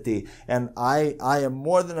ability. And I am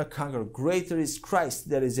more than a conqueror. Greater is Christ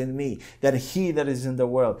that is in me than he that is in the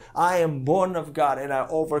world. I am born of God and I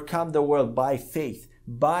overcome the world by faith.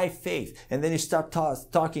 By faith. And then you start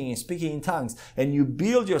talking and speaking in tongues, and you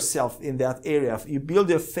build yourself in that area. You build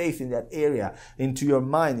your faith in that area, into your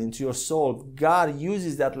mind, into your soul. God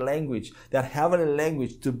uses that language, that heavenly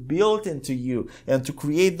language, to build into you and to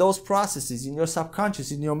create those processes in your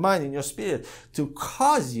subconscious, in your mind, in your spirit, to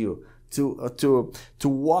cause you to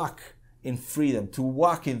walk in freedom, to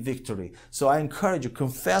walk in victory. So I encourage you,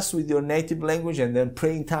 confess with your native language and then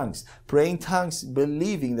pray in tongues. Pray in tongues,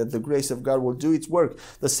 believing that the grace of God will do its work.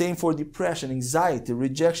 The same for depression, anxiety,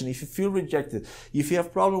 rejection. If you feel rejected, if you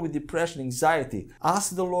have problem with depression, anxiety,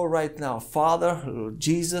 ask the Lord right now, Father, Lord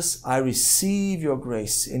Jesus, I receive your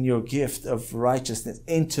grace and your gift of righteousness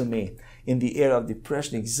into me. In the area of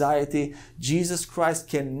depression, anxiety, Jesus Christ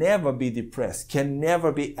can never be depressed, can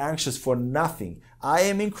never be anxious for nothing. I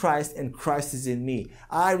am in Christ and Christ is in me.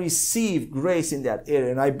 I receive grace in that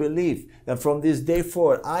area, and I believe that from this day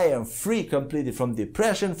forward, I am free completely from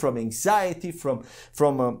depression, from anxiety, from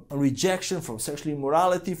rejection, from sexual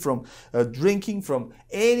immorality, from drinking, from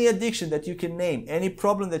any addiction that you can name, any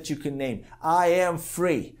problem that you can name. I am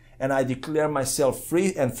free. And I declare myself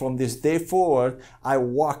free, and from this day forward, I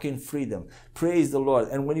walk in freedom. Praise the Lord.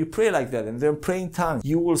 And when you pray like that, and then pray in tongues,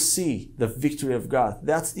 you will see the victory of God.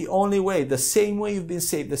 That's the only way, the same way you've been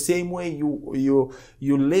saved, the same way you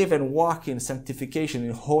live and walk in sanctification,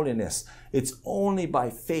 in holiness. It's only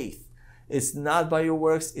by faith. It's not by your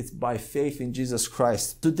works, it's by faith in Jesus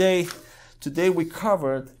Christ. Today we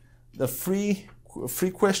covered the three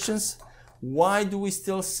 3 questions. Why do we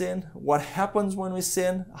still sin? What happens when we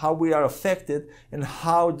sin? How we are affected? And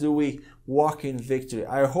how do we walk in victory?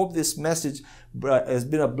 I hope this message has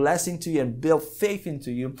been a blessing to you and built faith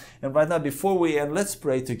into you. And right now, before we end, let's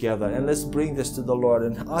pray together and let's bring this to the Lord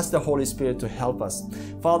and ask the Holy Spirit to help us.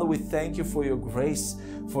 Father, we thank you for your grace,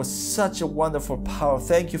 for such a wonderful power.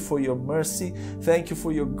 Thank you for your mercy. Thank you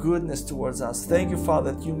for your goodness towards us. Thank you,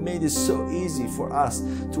 Father, that you made it so easy for us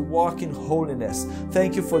to walk in holiness.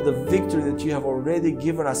 Thank you for the victory that you have already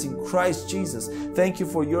given us in Christ Jesus. Thank you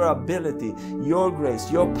for your ability, your grace,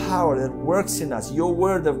 your power that works in us, your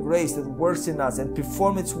word of grace that works in us and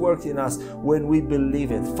perform its work in us when we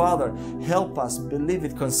believe it. Father, help us believe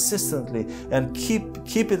it consistently and keep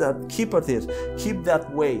that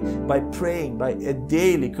way by praying, by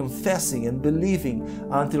daily confessing and believing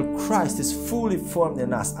until Christ is fully formed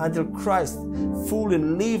in us, until Christ fully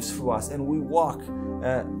lives through us and we walk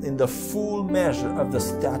in the full measure of the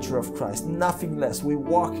stature of Christ, nothing less. We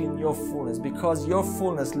walk in your fullness because your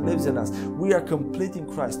fullness lives in us. We are complete in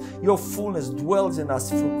Christ. Your fullness dwells in us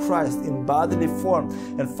through Christ in bodily form.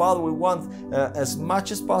 And Father, we want as much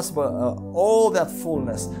as possible all that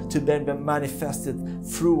fullness to then be manifested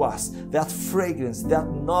through us. That fragrance, that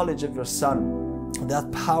knowledge of your Son,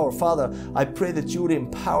 that power. Father, I pray that you would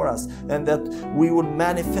empower us and that we would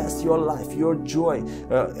manifest your life, your joy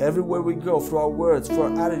everywhere we go, through our words, through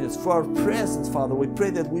our attitudes, through our presence. Father, we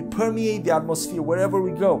pray that we permeate the atmosphere wherever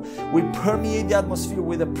we go. We permeate the atmosphere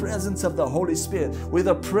with the presence of the Holy Spirit, with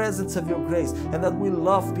the presence of your grace, and that we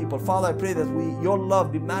love people. Father, I pray that your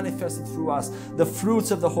love be manifested through us, the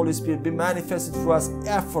fruits of the Holy Spirit be manifested through us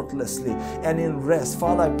effortlessly and in rest.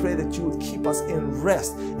 Father, I pray that you would keep us in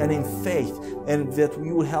rest and in faith, and that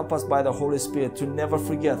you will help us by the Holy Spirit to never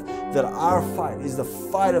forget that our fight is the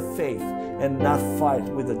fight of faith and not fight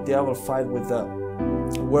with the devil, fight with the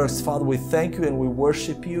works. Father, we thank you and we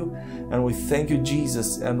worship you, and we thank you,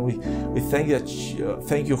 Jesus, and we thank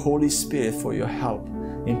you, Holy Spirit, for your help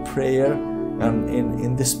in prayer and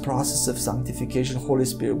in this process of sanctification. Holy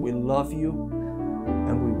Spirit, we love you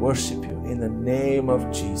and we worship you in the name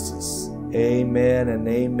of Jesus. Amen and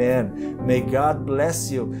amen. May God bless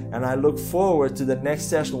you, and I look forward to the next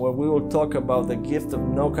session where we will talk about the gift of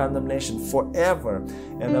no condemnation forever,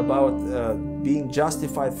 and about being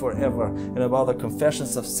justified forever, and about the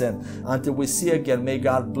confessions of sin. Until we see again, may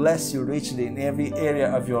God bless you richly in every area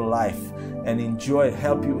of your life and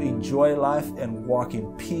help you enjoy life and walk in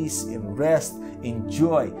peace, in rest, in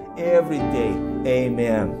joy every day.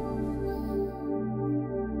 Amen.